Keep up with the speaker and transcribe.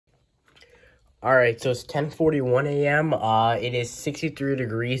Alright, so it's 10:41 a.m. It is 63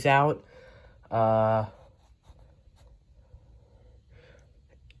 degrees out.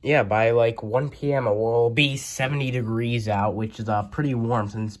 Yeah, by like 1 p.m. it will be 70 degrees out, which is pretty warm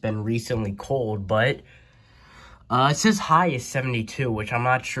since it's been recently cold, but it says high is 72, which I'm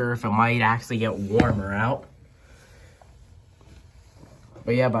not sure if it might actually get warmer out.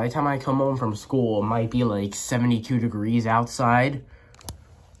 But yeah, by the time I come home from school, it might be like 72 degrees outside.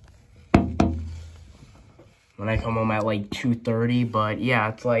 When I come home at like 2:30, but yeah,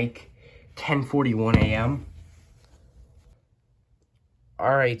 it's like 10:41 a.m.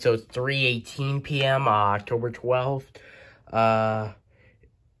 Alright, so it's 3:18 p.m., October 12th.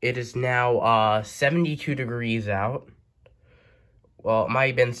 It is now 72 degrees out. Well, it might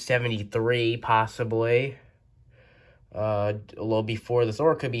have been 73, possibly. A little before this,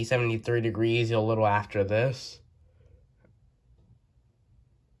 or it could be 73 degrees a little after this.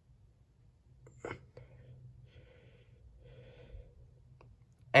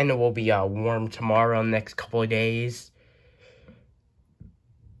 And it will be warm tomorrow, next couple of days.